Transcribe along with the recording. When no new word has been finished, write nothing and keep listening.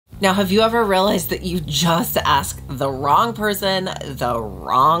Now, have you ever realized that you just asked the wrong person the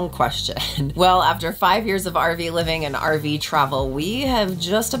wrong question? Well, after 5 years of RV living and RV travel, we have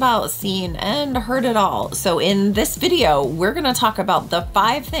just about seen and heard it all. So in this video, we're gonna talk about the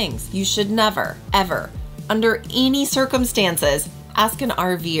 5 things you should never, ever, under any circumstances, ask an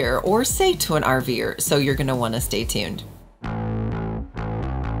RVer or say to an RVer. So you're gonna wanna stay tuned.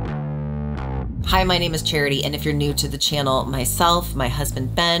 Hi, my name is Charity, and if you're new to the channel, myself, my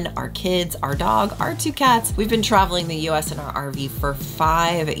husband Ben, our kids, our dog, our 2 cats, we've been traveling the US in our RV for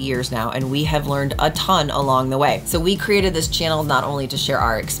 5 years now, and we have learned a ton along the way. So we created this channel not only to share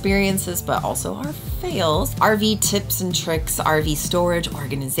our experiences, but also our fails, RV tips and tricks, RV storage,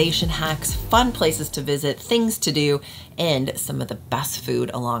 organization hacks, fun places to visit, things to do, and some of the best food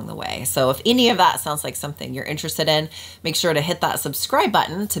along the way. So if any of that sounds like something you're interested in, make sure to hit that subscribe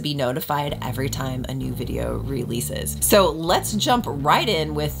button to be notified every time a new video releases. So let's jump right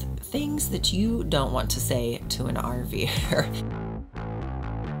in with things that you don't want to say to an RVer.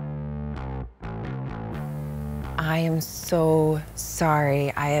 I am so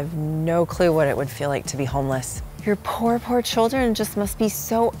sorry. I have no clue what it would feel like to be homeless. Your poor, poor children just must be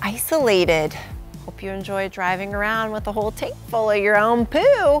so isolated. Hope you enjoy driving around with a whole tank full of your own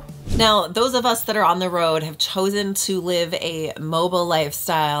poo. Now, those of us that are on the road have chosen to live a mobile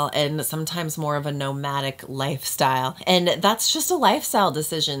lifestyle and sometimes more of a nomadic lifestyle. And that's just a lifestyle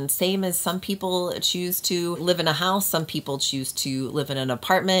decision. Same as some people choose to live in a house, some people choose to live in an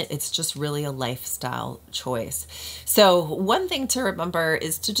apartment. It's just really a lifestyle choice. So one thing to remember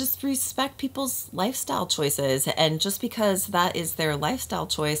is to just respect people's lifestyle choices. And just because that is their lifestyle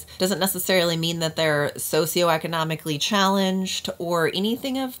choice doesn't necessarily mean that they're socioeconomically challenged or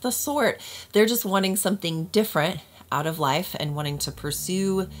anything of the sort. They're just wanting something different out of life and wanting to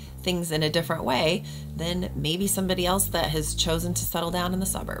pursue things in a different way than maybe somebody else that has chosen to settle down in the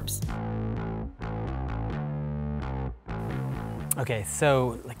suburbs. Okay,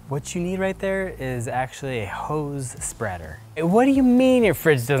 so like what you need right there is actually a hose spreader. What do you mean your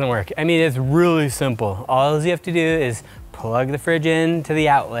fridge doesn't work? I mean, it's really simple. All you have to do is plug the fridge in to the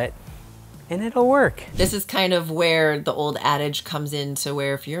outlet and it'll work. This is kind of where the old adage comes into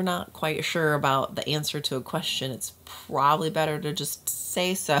where if you're not quite sure about the answer to a question, it's probably better to just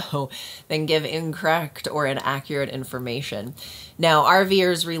say so than give incorrect or inaccurate information. Now,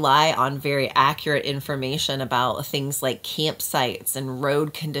 RVers rely on very accurate information about things like campsites and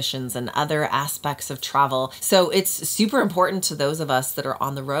road conditions and other aspects of travel. So it's super important to those of us that are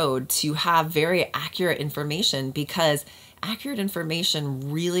on the road to have very accurate information, because accurate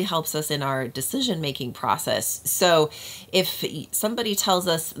information really helps us in our decision-making process. So if somebody tells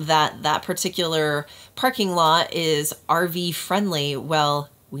us that that particular parking lot is RV friendly, well,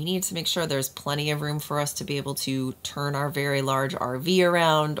 we need to make sure there's plenty of room for us to be able to turn our very large RV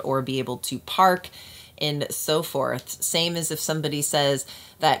around or be able to park and so forth. Same as if somebody says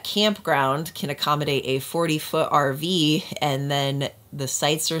that campground can accommodate a 40-foot RV and then the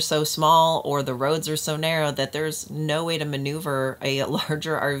sites are so small or the roads are so narrow that there's no way to maneuver a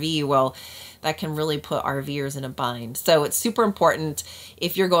larger RV. Well, that can really put RVers in a bind. So it's super important,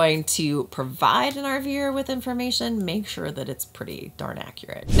 if you're going to provide an RVer with information, make sure that it's pretty darn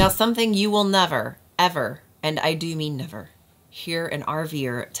accurate. Now, something you will never, ever, and I do mean never, hear an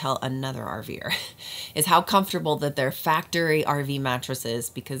RVer tell another RVer is how comfortable that their factory RV mattress is,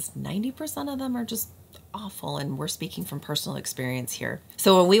 because 90% of them are just awful, and we're speaking from personal experience here.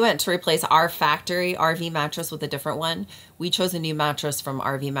 So when we went to replace our factory RV mattress with a different one, we chose a new mattress from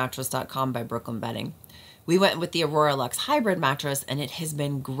rvmattress.com by Brooklyn Bedding. We went with the Aurora Luxe Hybrid mattress, and it has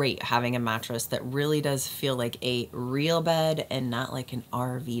been great having a mattress that really does feel like a real bed and not like an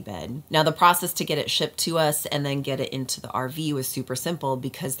RV bed. Now, the process to get it shipped to us and then get it into the RV was super simple,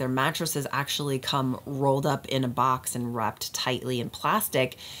 because their mattresses actually come rolled up in a box and wrapped tightly in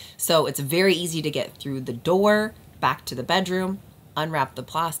plastic. So it's very easy to get through the door, back to the bedroom, unwrap the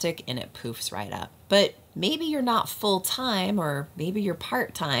plastic, and it poofs right up. But maybe you're not full-time, or maybe you're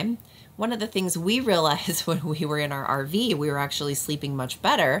part-time. One of the things we realized when we were in our RV, we were actually sleeping much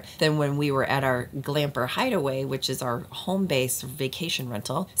better than when we were at our Glamper hideaway, which is our home base vacation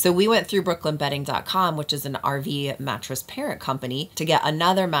rental. So we went through brooklynbedding.com, which is an RV mattress parent company, to get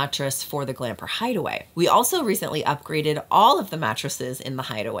another mattress for the Glamper hideaway. We also recently upgraded all of the mattresses in the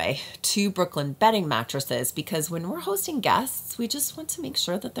hideaway to Brooklyn Bedding mattresses, because when we're hosting guests, we just want to make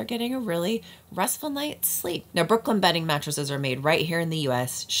sure that they're getting a really restful night's sleep. Now, Brooklyn Bedding mattresses are made right here in the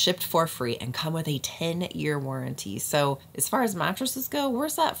US, shipped for free and come with a 10-year warranty. So as far as mattresses go, we're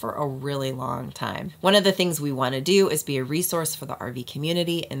set for a really long time. One of the things we want to do is be a resource for the RV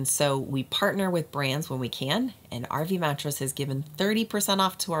community, and so we partner with brands when we can, and RV Mattress has given 30%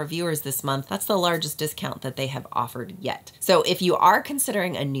 off to our viewers this month. That's the largest discount that they have offered yet. So if you are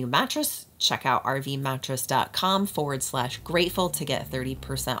considering a new mattress, check out rvmattress.com/grateful to get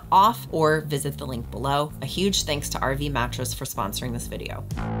 30% off, or visit the link below. A huge thanks to RV Mattress for sponsoring this video.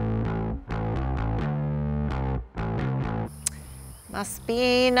 Must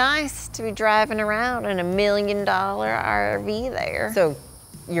be nice to be driving around in $1 million RV there. So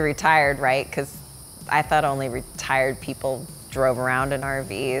you're retired, right? Because I thought only retired people drove around in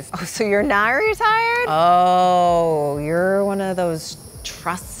RVs. Oh, so you're not retired? Oh, you're one of those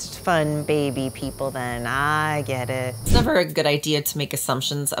trust fund baby people then. I get it. It's never a good idea to make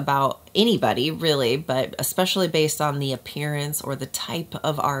assumptions about anybody, really, but especially based on the appearance or the type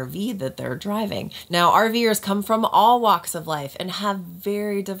of RV that they're driving. Now, RVers come from all walks of life and have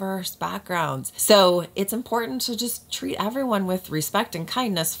very diverse backgrounds. So it's important to just treat everyone with respect and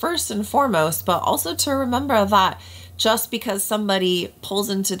kindness first and foremost, but also to remember that just because somebody pulls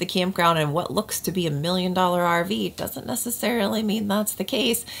into the campground in what looks to be $1 million RV doesn't necessarily mean that's the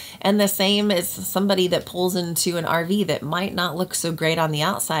case. And the same as somebody that pulls into an RV that might not look so great on the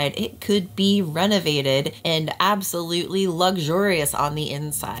outside. It could be renovated and absolutely luxurious on the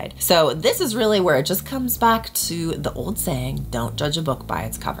inside. So this is really where it just comes back to the old saying, don't judge a book by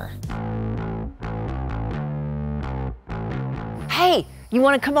its cover. Hey, you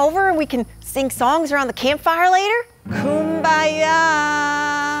want to come over and we can sing songs around the campfire later? Kumbaya,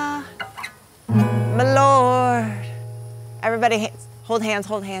 my Lord. Everybody hold hands,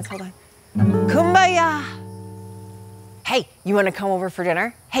 hold hands, hold on. Kumbaya. Hey, you want to come over for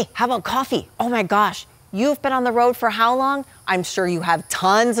dinner? Hey, how about coffee? Oh my gosh, you've been on the road for how long? I'm sure you have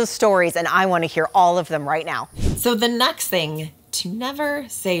tons of stories and I want to hear all of them right now. So the next thing to never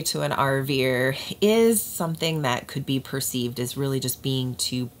say to an RVer is something that could be perceived as really just being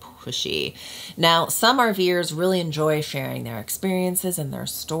too pushy. Now, some RVers really enjoy sharing their experiences and their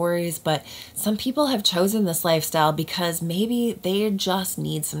stories, but some people have chosen this lifestyle because maybe they just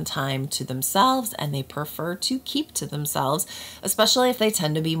need some time to themselves and they prefer to keep to themselves, especially if they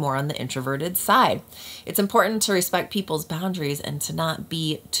tend to be more on the introverted side. It's important to respect people's boundaries and to not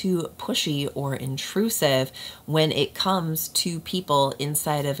be too pushy or intrusive when it comes to people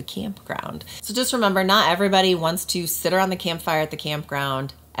inside of a campground. So just remember, not everybody wants to sit around the campfire at the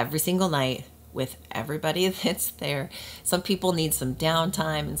campground every single night with everybody that's there. Some people need some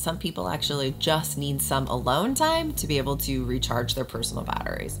downtime, and some people actually just need some alone time to be able to recharge their personal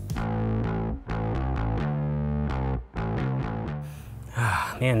batteries.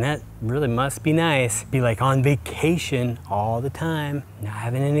 Man, that really must be nice. Be like on vacation all the time, not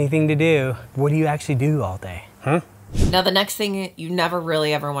having anything to do. What do you actually do all day, huh? Now, the next thing you never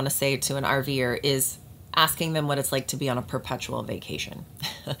really ever want to say to an RVer is asking them what it's like to be on a perpetual vacation.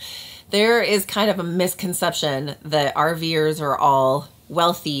 There is kind of a misconception that RVers are all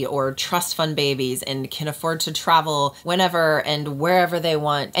wealthy or trust fund babies and can afford to travel whenever and wherever they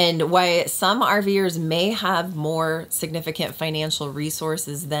want. And why some RVers may have more significant financial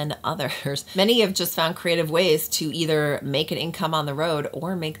resources than others. Many have just found creative ways to either make an income on the road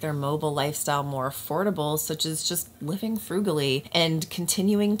or make their mobile lifestyle more affordable, such as just living frugally and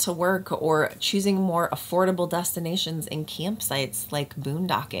continuing to work or choosing more affordable destinations and campsites like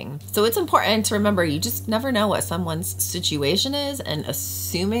boondocking. So it's important to remember you just never know what someone's situation is, and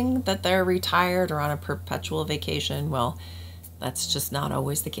assuming that they're retired or on a perpetual vacation, well, that's just not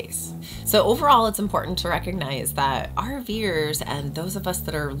always the case. So overall, it's important to recognize that RVers and those of us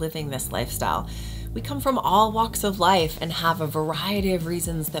that are living this lifestyle, we come from all walks of life and have a variety of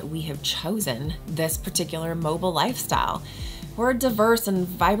reasons that we have chosen this particular mobile lifestyle. We're a diverse and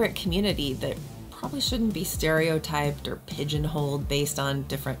vibrant community that probably shouldn't be stereotyped or pigeonholed based on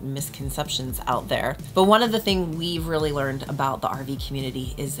different misconceptions out there. But one of the things we've really learned about the RV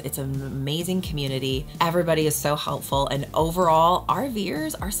community is it's an amazing community. Everybody is so helpful, and overall,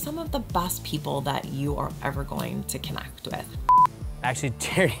 RVers are some of the best people that you are ever going to connect with. Actually,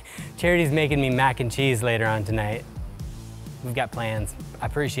 Charity's making me mac and cheese later on tonight. We've got plans. I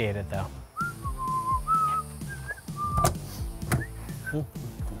appreciate it though.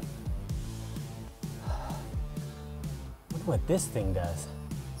 What this thing does.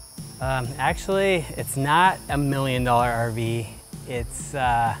 Actually, it's not $1 million RV. It's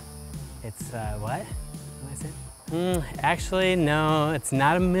what? What am I saying? Actually, no, it's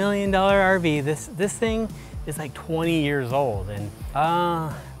not $1 million RV. This thing is like 20 years old, and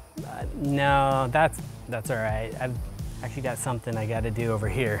no, that's all right. I've actually got something I got to do over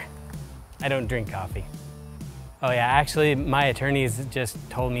here. I don't drink coffee. Oh yeah, actually my attorneys just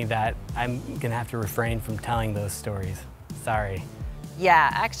told me that I'm gonna have to refrain from telling those stories. Sorry. Yeah,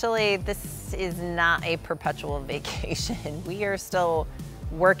 actually this is not a perpetual vacation. We are still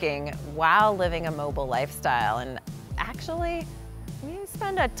working while living a mobile lifestyle, and actually we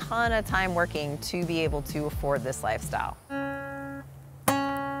spend a ton of time working to be able to afford this lifestyle. Am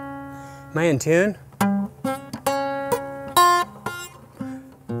I in tune?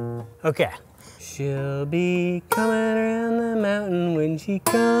 Okay. She'll be coming around the mountain when she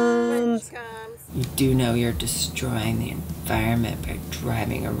comes. You do know you're destroying the environment by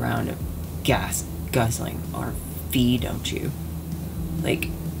driving around a gas-guzzling RV, don't you? Like,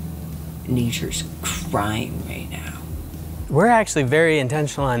 nature's crying right now. We're actually very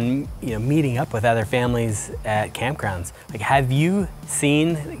intentional on meeting up with other families at campgrounds. Like, have you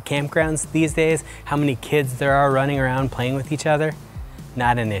seen campgrounds these days? How many kids there are running around playing with each other?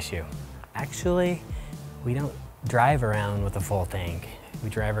 Not an issue. Actually, we don't drive around with a full tank. We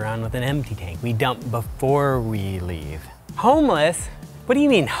drive around with an empty tank. We dump before we leave. Homeless? What do you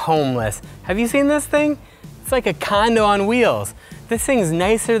mean homeless? Have you seen this thing? It's like a condo on wheels. This thing's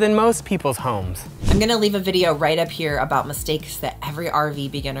nicer than most people's homes. I'm gonna leave a video right up here about mistakes that every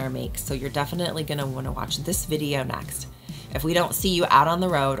RV beginner makes, so you're definitely gonna wanna watch this video next. If we don't see you out on the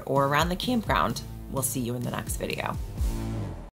road or around the campground, we'll see you in the next video.